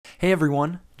Hey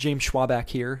everyone, James Schwabach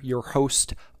here, your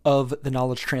host of the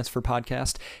Knowledge Transfer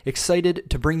Podcast. Excited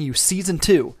to bring you Season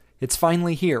 2. It's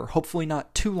finally here, hopefully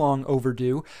not too long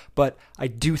overdue, but I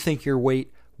do think your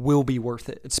wait will be worth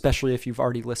it, especially if you've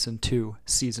already listened to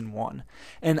Season 1.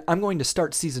 And I'm going to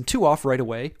start Season 2 off right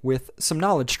away with some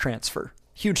knowledge transfer.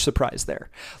 Huge surprise there.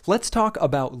 Let's talk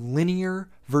about linear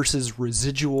versus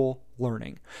residual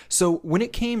learning. So when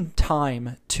it came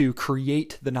time to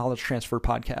create the Knowledge Transfer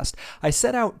Podcast, I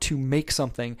set out to make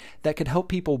something that could help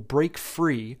people break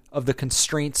free of the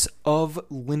constraints of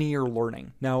linear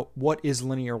learning. Now, what is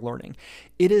linear learning?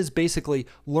 It is basically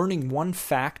learning one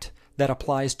fact that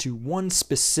applies to one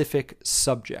specific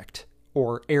subject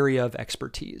or area of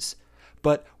expertise.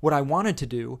 But what I wanted to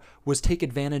do was take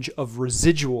advantage of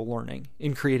residual learning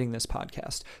in creating this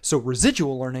podcast. So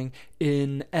residual learning,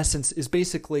 in essence, is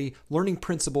basically learning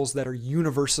principles that are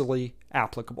universally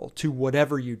applicable to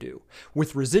whatever you do.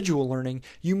 With residual learning,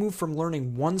 you move from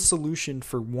learning one solution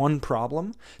for one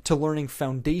problem to learning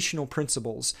foundational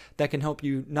principles that can help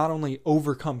you not only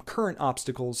overcome current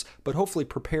obstacles, but hopefully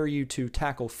prepare you to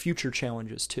tackle future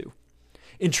challenges too.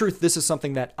 In truth, this is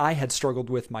something that I had struggled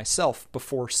with myself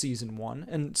before Season 1,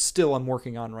 and still I'm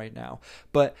working on right now.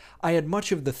 But I had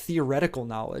much of the theoretical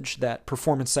knowledge that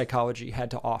performance psychology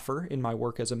had to offer in my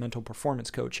work as a mental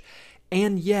performance coach,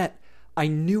 and yet I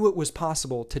knew it was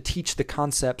possible to teach the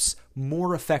concepts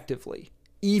more effectively,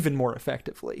 even more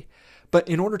effectively. But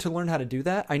in order to learn how to do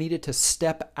that, I needed to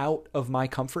step out of my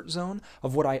comfort zone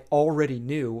of what I already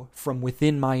knew from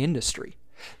within my industry.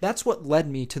 That's what led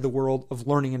me to the world of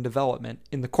learning and development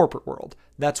in the corporate world.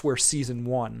 That's where Season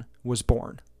 1 was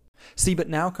born. See, but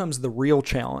now comes the real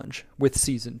challenge with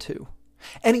Season 2.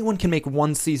 Anyone can make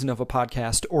one season of a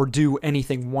podcast or do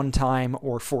anything one time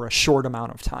or for a short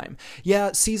amount of time.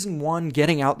 Yeah, Season 1,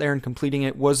 getting out there and completing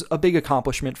it was a big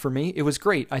accomplishment for me. It was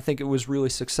great. I think it was really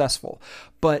successful.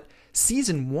 But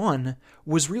Season 1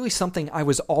 was really something I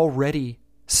was already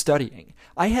studying.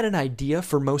 I had an idea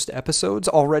for most episodes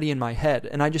already in my head,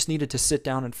 and I just needed to sit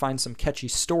down and find some catchy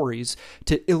stories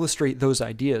to illustrate those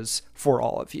ideas for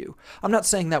all of you. I'm not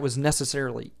saying that was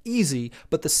necessarily easy,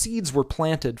 but the seeds were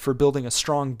planted for building a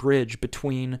strong bridge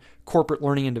between corporate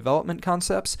learning and development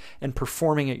concepts and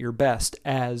performing at your best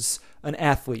as an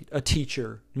athlete, a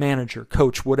teacher, manager,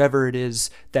 coach, whatever it is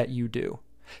that you do.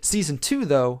 Season 2,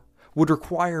 though, would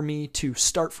require me to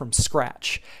start from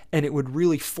scratch, and it would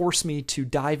really force me to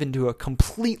dive into a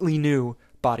completely new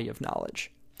body of knowledge.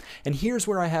 And here's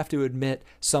where I have to admit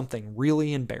something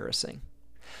really embarrassing.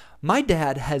 My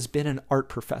dad has been an art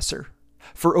professor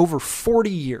for over 40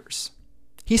 years.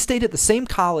 He stayed at the same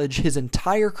college his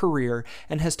entire career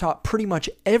and has taught pretty much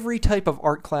every type of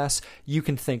art class you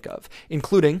can think of,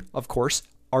 including, of course,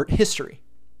 art history.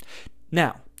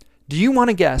 Now, do you want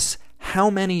to guess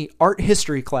how many art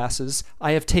history classes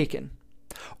I have taken,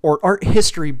 or art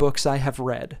history books I have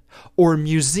read, or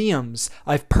museums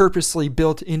I've purposely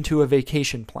built into a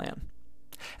vacation plan?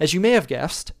 As you may have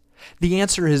guessed, the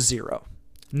answer is 0.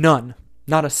 None.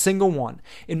 Not a single one.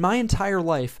 In my entire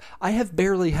life, I have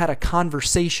barely had a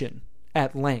conversation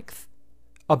at length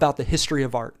about the history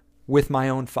of art with my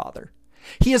own father.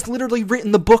 He has literally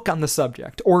written the book on the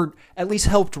subject, or at least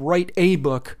helped write a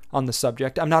book on the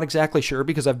subject. I'm not exactly sure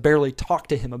because I've barely talked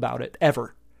to him about it,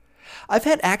 ever. I've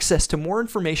had access to more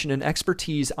information and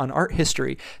expertise on art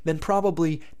history than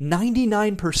probably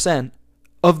 99%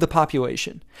 of the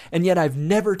population, and yet I've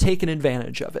never taken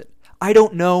advantage of it. I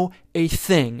don't know a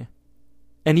thing,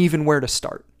 and even where to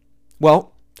start.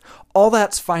 Well, all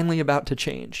that's finally about to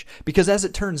change, because as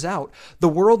it turns out, the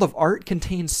world of art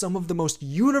contains some of the most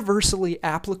universally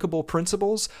applicable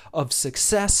principles of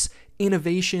success,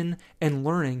 innovation, and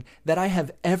learning that I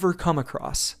have ever come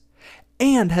across,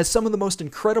 and has some of the most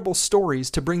incredible stories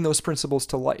to bring those principles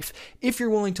to life, if you're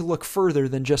willing to look further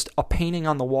than just a painting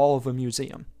on the wall of a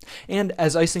museum. And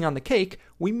as icing on the cake,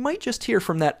 we might just hear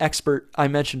from that expert I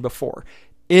mentioned before,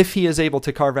 if he is able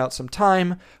to carve out some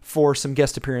time for some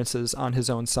guest appearances on his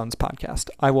own son's podcast.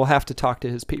 I will have to talk to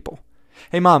his people.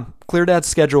 Hey, Mom, clear Dad's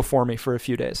schedule for me for a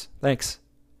few days. Thanks.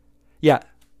 Yeah,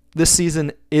 this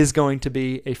season is going to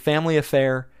be a family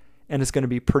affair, and it's going to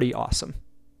be pretty awesome.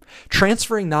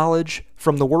 Transferring knowledge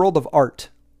from the world of art.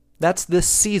 That's this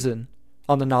season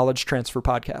on the Knowledge Transfer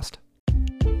Podcast.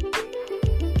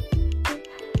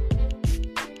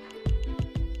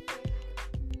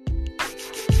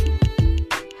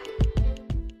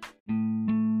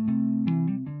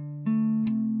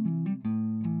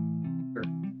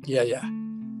 Yeah.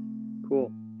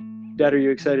 Cool. Dad, are you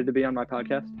excited to be on my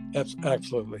podcast?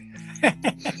 Absolutely.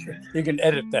 You can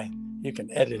edit that. You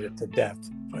can edit it to death,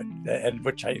 but and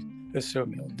which I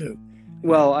assume you'll do.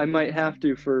 Well, I might have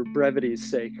to for brevity's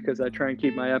sake, because I try and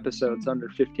keep my episodes under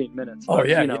 15 minutes. Oh But,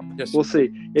 yeah, you know, just we'll see.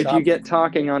 If you chop. get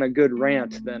talking on a good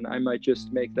rant, then I might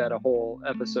just make that a whole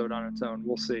episode on its own.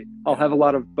 We'll see. I'll have a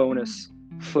lot of bonus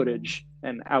footage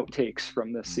and outtakes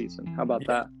from this season. How about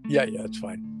that? Yeah, it's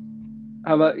fine.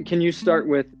 How about, can you start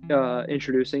with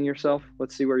introducing yourself?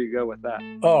 Let's see where you go with that.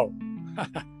 Oh,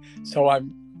 so do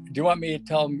you want me to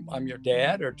tell them I'm your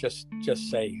dad, or just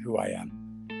say who I am?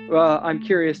 Well, I'm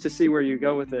curious to see where you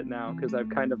go with it now, because I've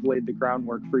kind of laid the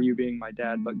groundwork for you being my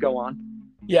dad, but go on.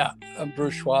 Yeah, I'm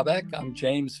Bruce Schwabeck. I'm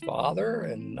James' father,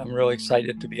 and I'm really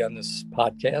excited to be on this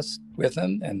podcast with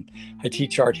him. And I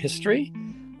teach art history.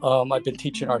 I've been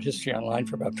teaching art history online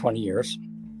for about 20 years.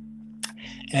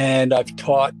 And I've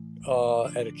taught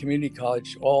at a community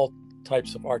college all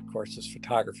types of art courses,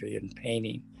 photography and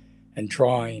painting and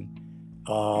drawing,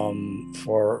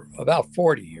 for about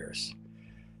 40 years.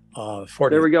 40.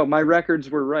 There we go. My records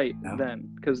were right then,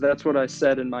 because that's what I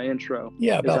said in my intro.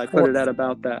 Yeah, about I put it at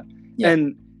about that. Yeah.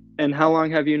 And how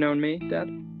long have you known me, Dad?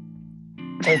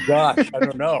 Oh gosh, I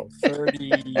don't know.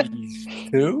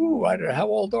 32? I don't know. How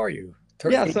old are you?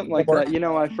 34? Yeah, something like that. You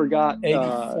know, I forgot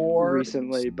 84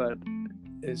 recently, but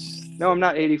is no, I'm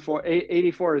not 84.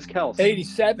 84 is Kels.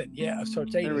 87. Yeah, so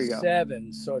it's There we go.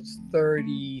 87. So it's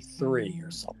 33 or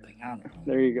something. I don't know.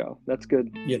 There you go. That's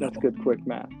good. You That's know. good, quick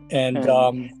math. And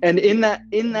And in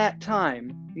that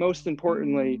time, most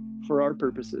importantly for our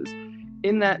purposes,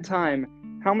 in that time,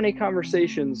 how many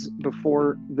conversations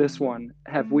before this one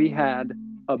have we had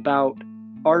about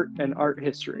art and art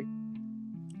history?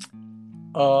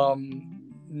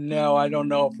 no, I don't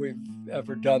know if we've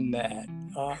ever done that.